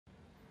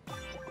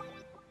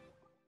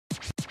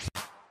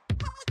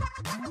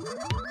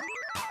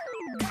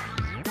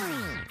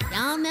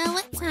Y'all know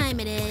what time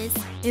it is.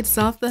 It's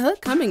Off the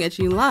Hook coming at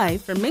you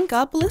live from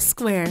Minkopolis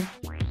Square.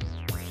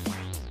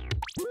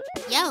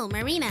 Yo,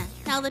 Marina,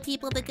 tell the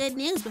people the good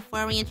news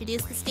before we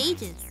introduce the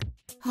stages.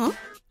 Huh?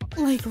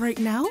 Like right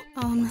now?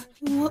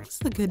 What's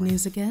the good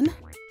news again?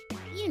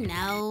 You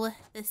know,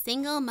 the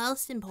single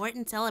most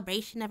important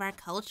celebration of our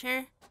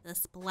culture, the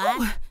Splat.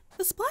 Oh,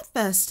 the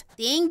Splatfest.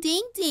 Ding,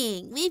 ding,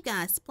 ding. We've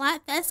got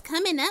Splatfest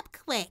coming up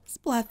quick.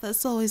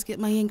 Splatfests always get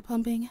my ink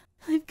pumping.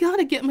 I've got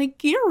to get my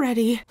gear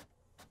ready.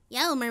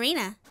 Yo,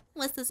 Marina,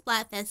 what's the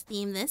Splatfest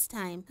theme this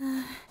time?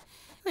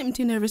 I'm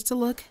too nervous to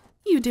look.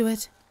 You do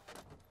it.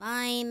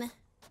 Fine.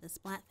 The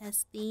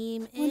Splatfest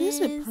theme is... What is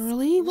it,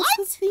 Pearly? What?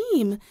 What's the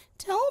theme?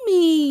 Tell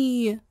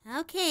me.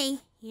 Okay,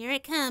 here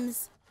it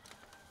comes.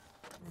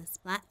 The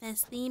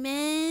Splatfest theme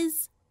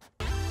is...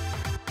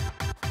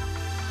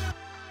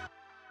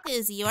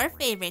 Who's your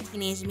favorite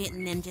Teenage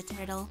Mutant Ninja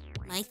Turtle?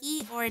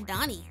 Mikey or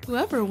Donnie?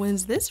 Whoever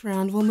wins this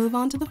round will move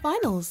on to the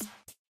finals.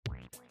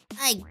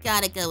 I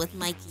gotta go with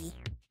Mikey.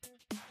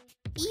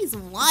 He's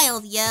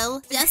wild,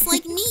 yo, just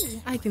like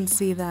me. I can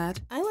see that.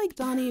 I like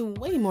Donnie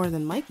way more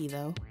than Mikey,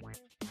 though.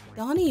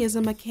 Donnie is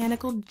a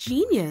mechanical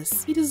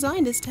genius. He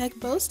designed his tech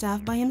bow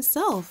staff by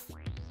himself.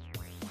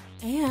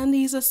 And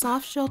he's a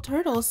soft-shell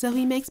turtle, so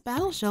he makes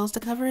battle shells to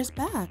cover his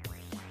back.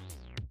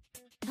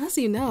 As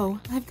you know,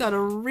 I've got a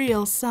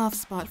real soft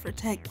spot for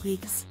tech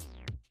geeks.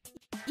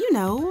 You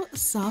know,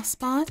 soft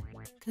spot,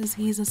 'cause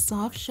he's a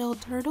soft-shell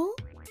turtle?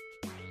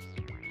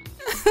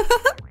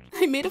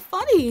 I made it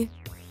funny.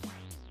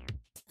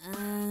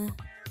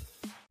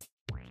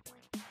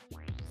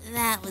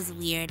 That was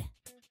weird.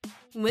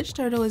 Which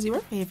turtle is your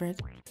favorite?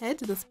 Head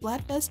to the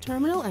Splatfest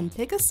terminal and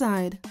pick a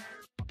side.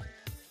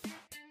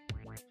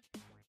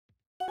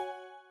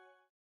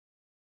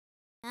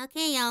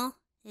 Okay, y'all,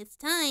 it's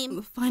time.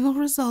 The final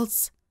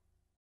results.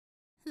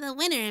 The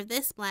winner of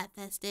this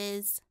Splatfest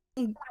is...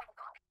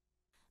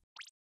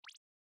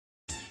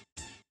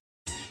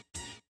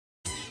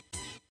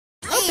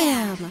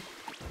 Bam!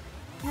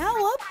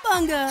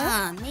 Cowabunga!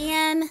 Aw,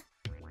 man.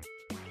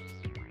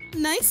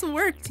 Nice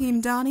work,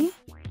 Team Donnie.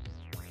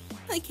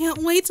 I can't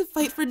wait to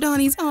fight for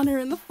Donnie's honor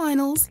in the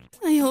finals.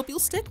 I hope you'll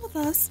stick with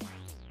us.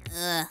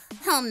 Ugh,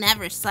 I'll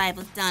never side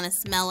with Donna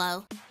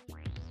Smello.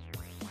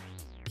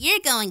 You're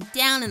going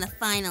down in the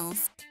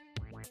finals.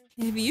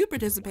 If you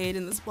participate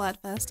in the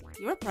Splatfest,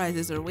 your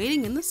prizes are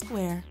waiting in the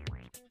square.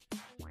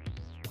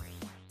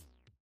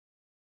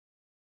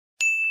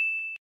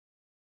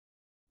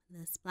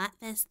 The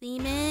Splatfest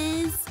theme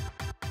is...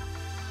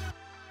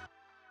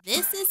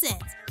 This is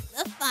it,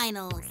 the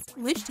finals.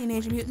 Which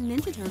Teenage Mutant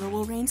Ninja Turtle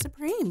will reign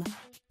supreme?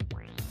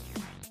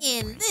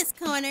 In this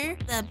corner,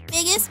 the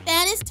biggest,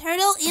 baddest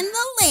turtle in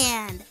the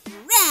land,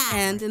 Raph!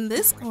 And in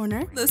this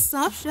corner, the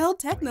soft-shell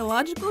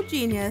technological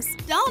genius,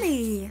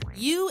 Donnie!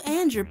 You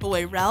and your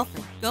boy Ralph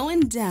are going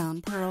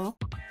down, Pearl.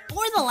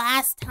 For the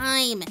last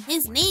time,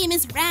 his name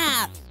is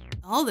Raph!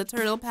 All the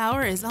turtle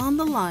power is on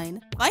the line.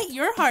 Fight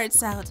your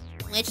hearts out.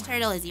 Which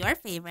turtle is your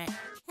favorite?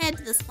 Head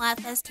to the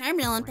Splatfest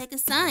terminal and pick a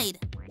side.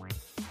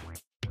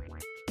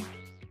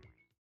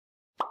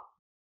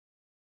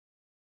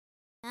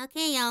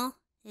 Okay, y'all,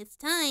 it's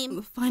time.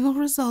 The final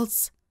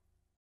results.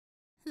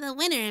 The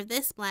winner of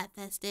this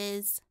Splatfest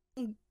is...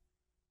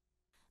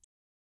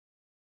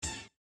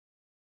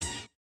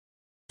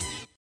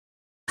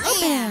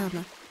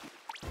 Bam!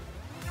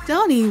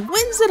 Donnie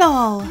wins it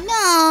all!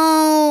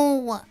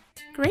 No!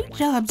 Great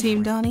job,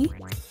 Team Donnie.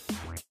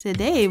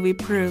 Today, we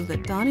prove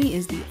that Donnie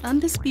is the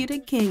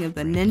undisputed king of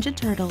the Ninja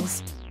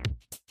Turtles.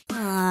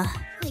 I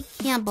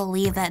can't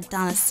believe that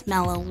Donna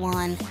Smello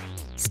won.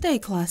 Stay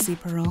classy,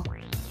 Pearl.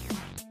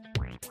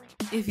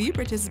 If you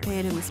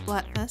participate in the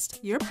Splatfest,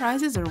 your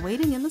prizes are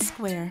waiting in the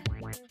square.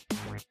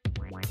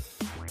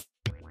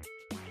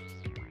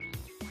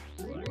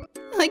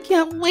 I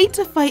can't wait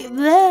to fight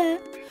there.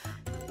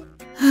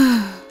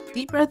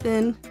 Deep breath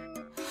in.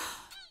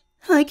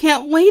 I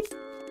can't wait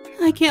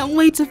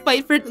to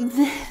fight for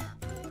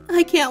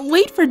I can't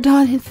wait for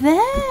Donnie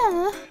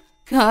there.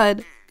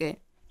 God. Okay.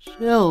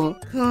 Chill.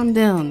 Calm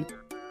down.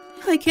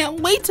 I can't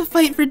wait to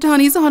fight for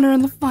Donnie's honor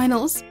in the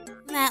finals.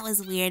 That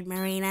was weird,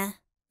 Marina.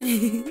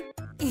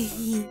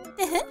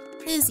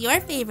 Who's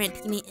your favorite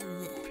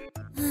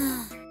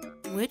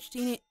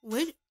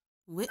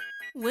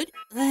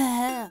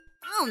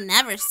I'll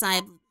never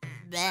side...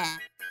 Bleh.